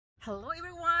Hello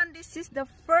everyone, this is the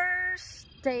first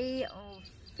day of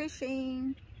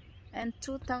fishing in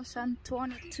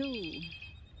 2022.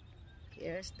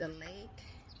 Here's the lake,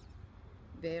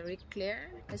 very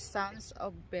clear, the sounds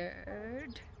of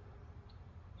bird.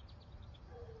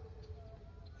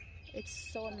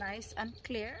 It's so nice and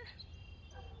clear,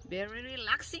 very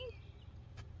relaxing.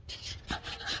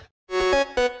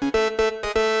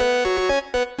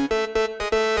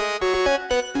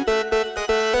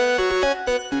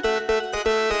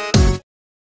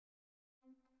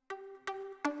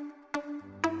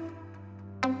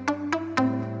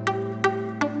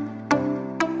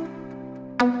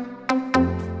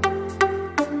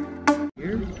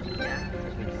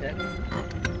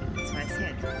 That's what I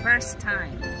said. First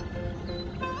time.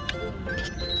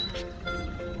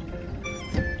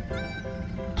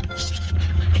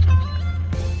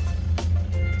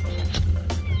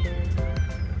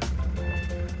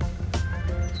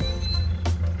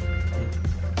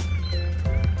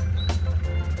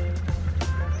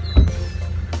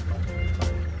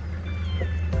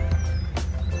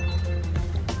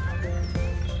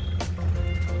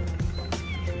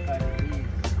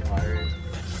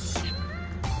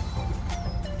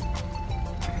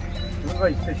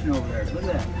 Everybody's fishing over there. Look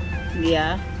at that.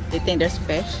 Yeah, do you think there's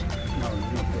fish? No,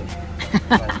 there's no fish.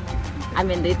 I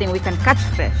mean, do you think we can catch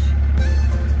fish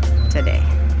today?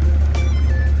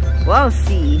 We'll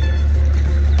see.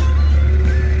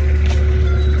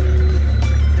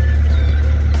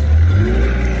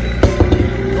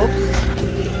 Oops.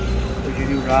 Where's your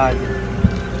new rod?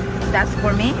 That's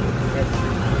for me?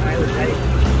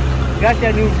 You got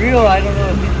that new reel, I don't know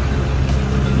if it...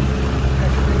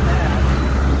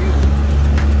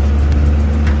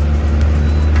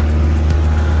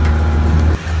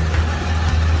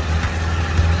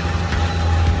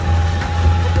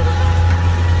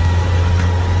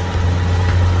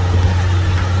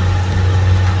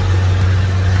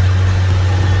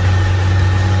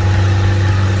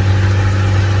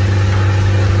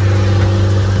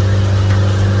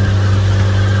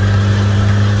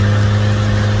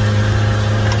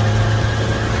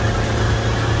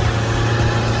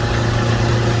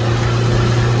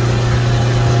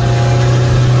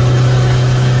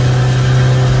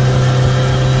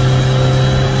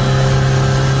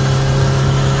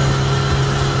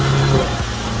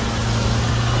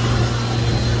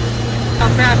 How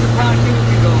fast the pontoon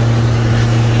can go?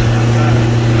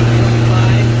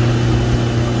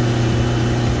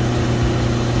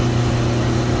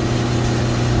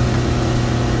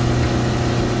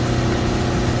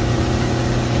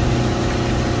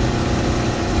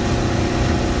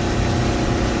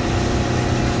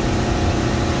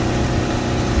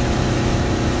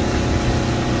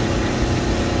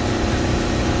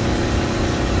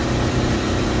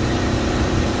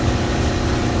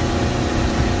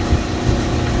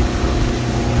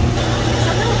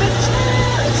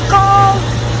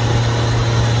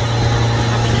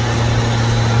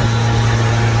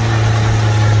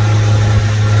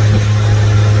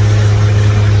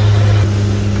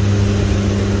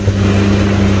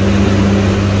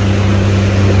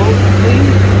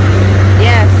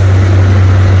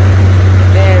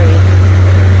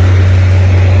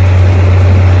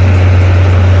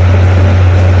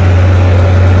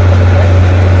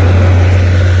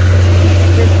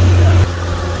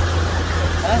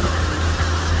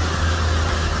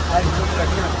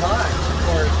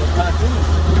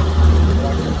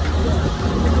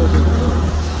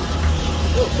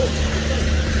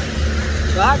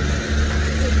 What?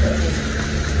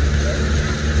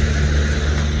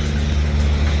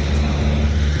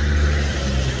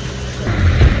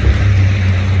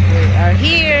 We are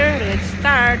here. Let's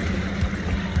start.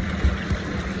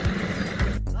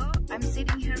 Well, I'm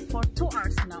sitting here for 2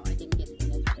 hours now. I didn't get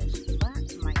any fish,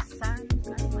 but my son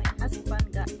and my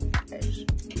husband got fish.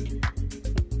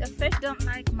 The fish don't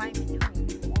like my menu.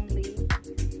 Only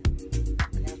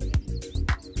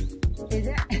is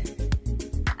it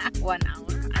 1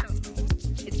 hour? I don't know.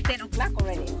 It's 10 o'clock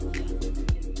already.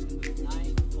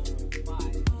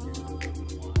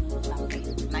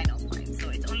 9:05. So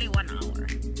it's only 1 hour.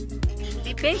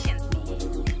 Be patient.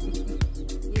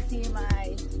 You see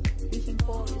my fishing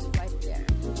pole is right there.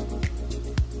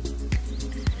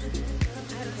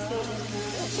 I don't say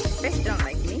fish don't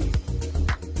like me.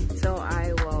 So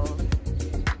I will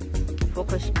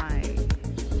focus my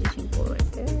fishing pole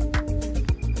right there.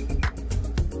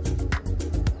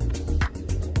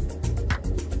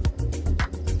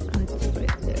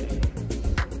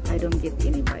 I don't get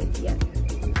any bite yet.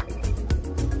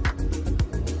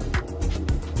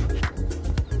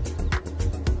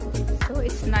 So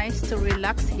it's nice to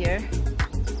relax here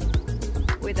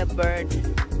with a bird.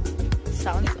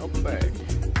 sounds of bird.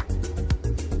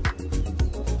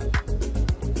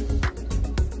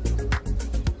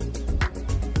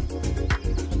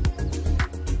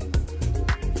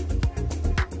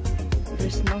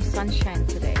 There's no sunshine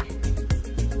today.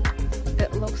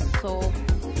 It looks so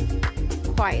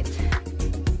quiet.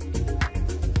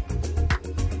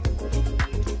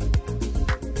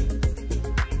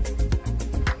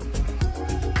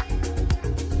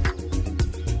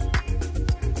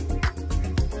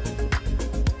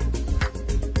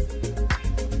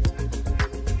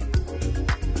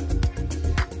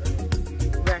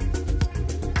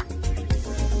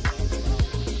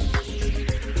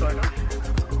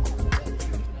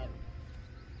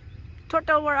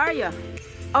 Turtle, where are you?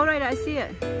 All right, I see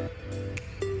it.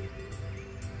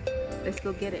 Let's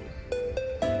go get it.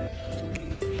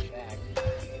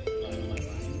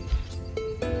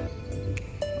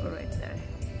 All right there.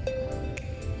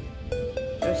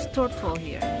 There's turtle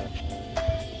here.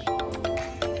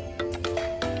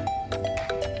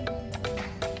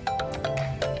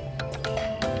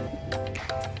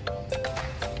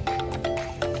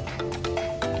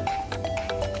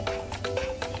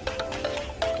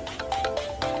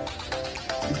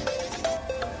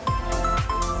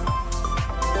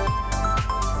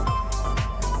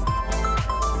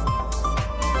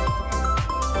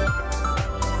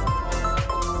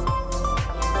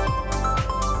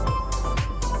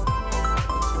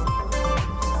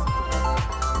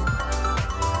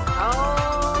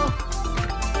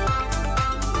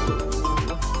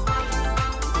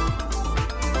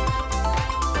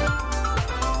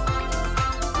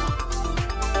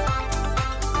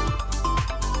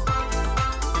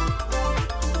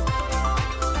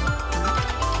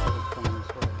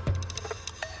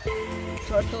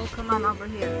 Turtle, come on over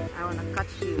here. I want to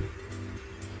catch you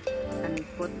and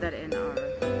put that in our.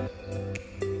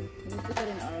 Put that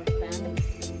in our pan.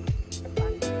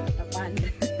 A pan.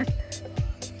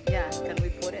 Yeah, can we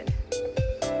put it?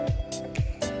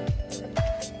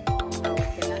 Oh, we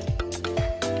cannot.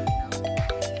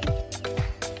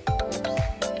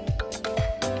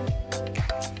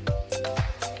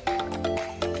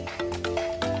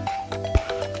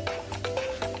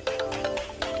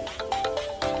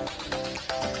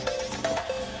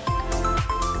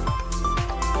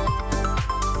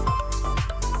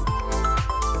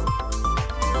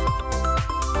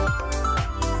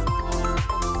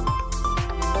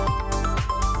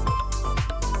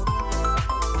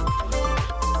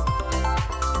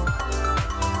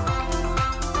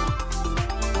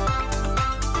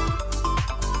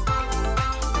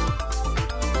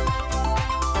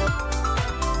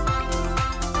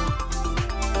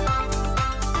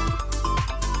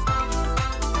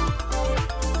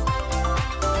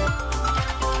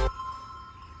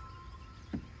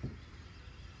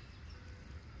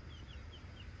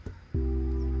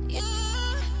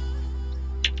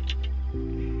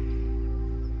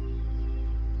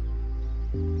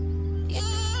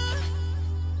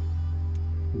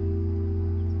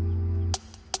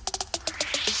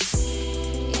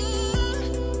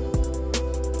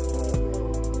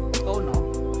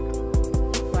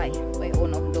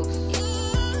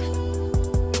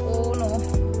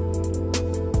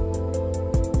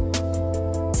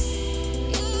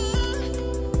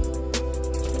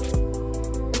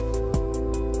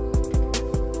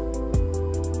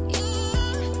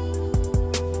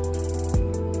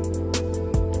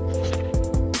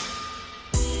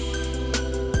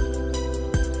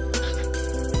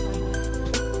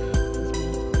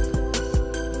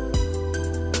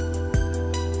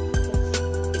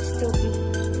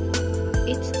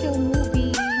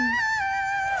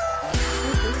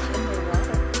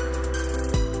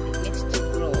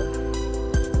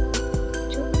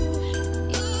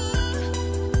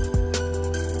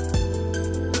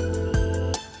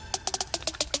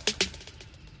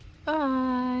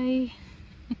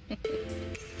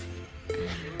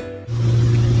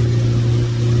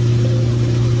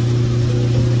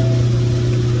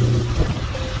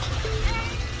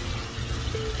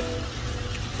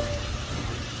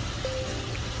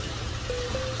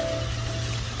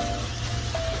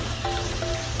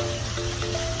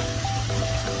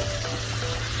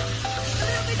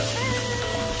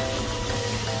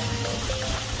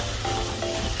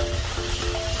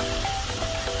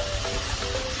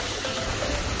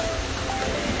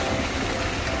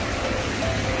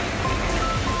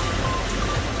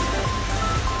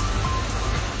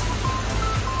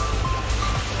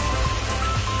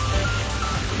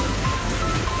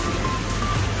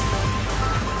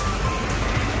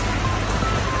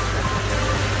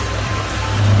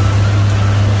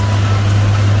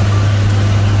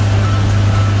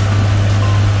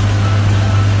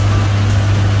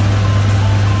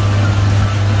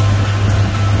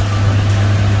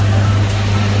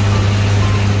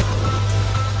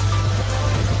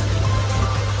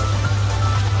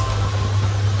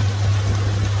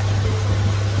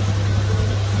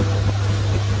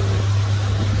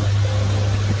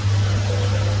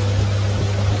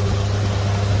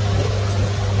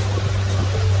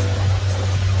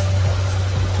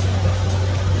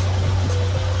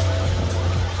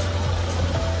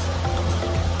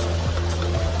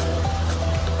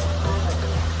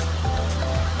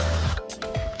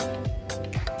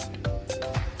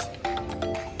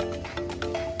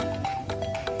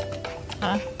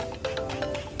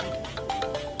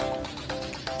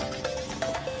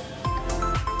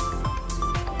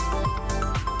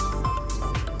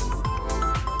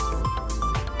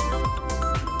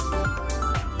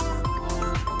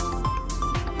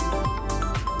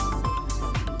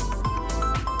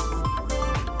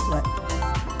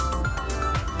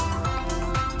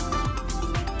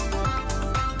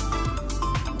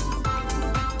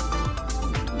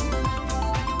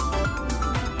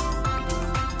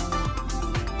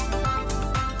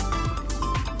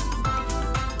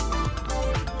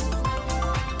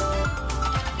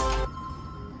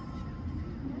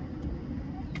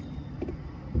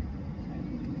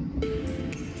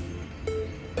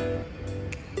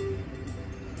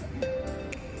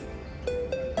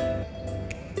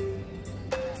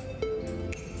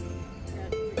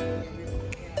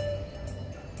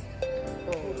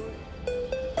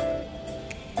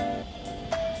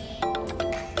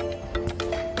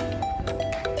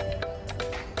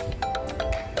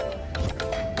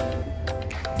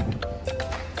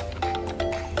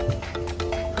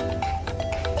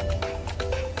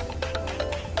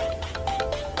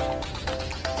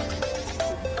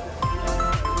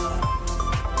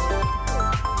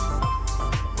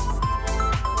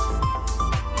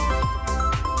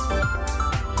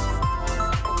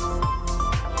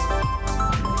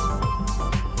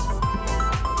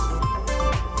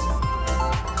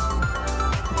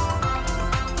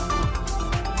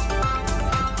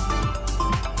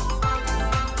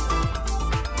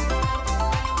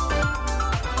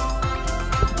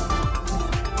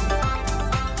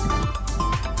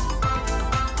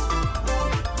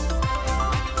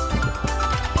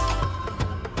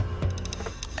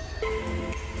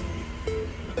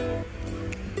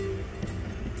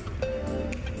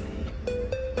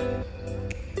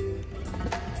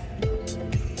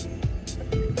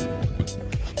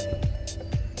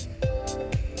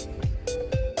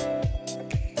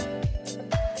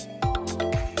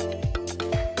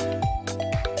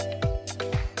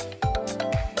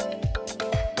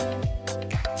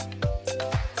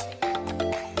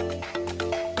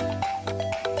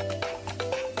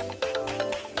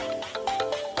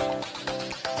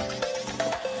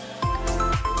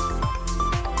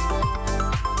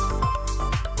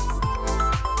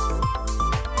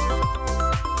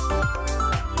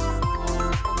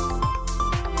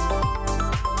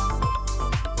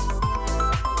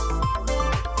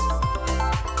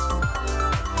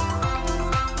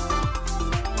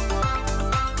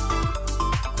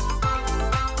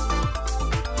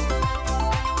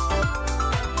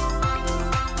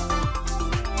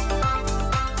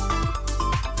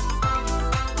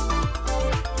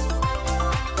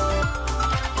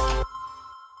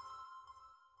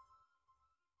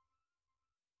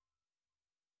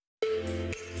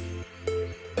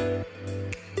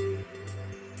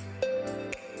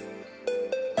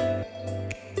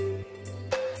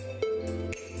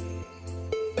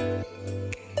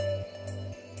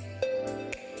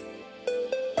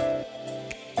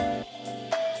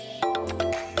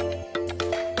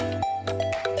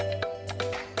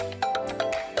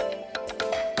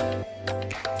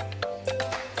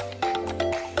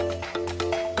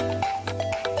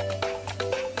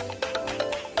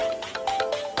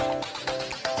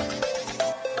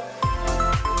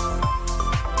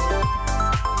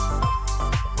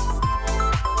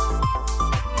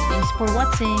 for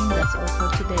watching. That's all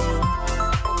for today.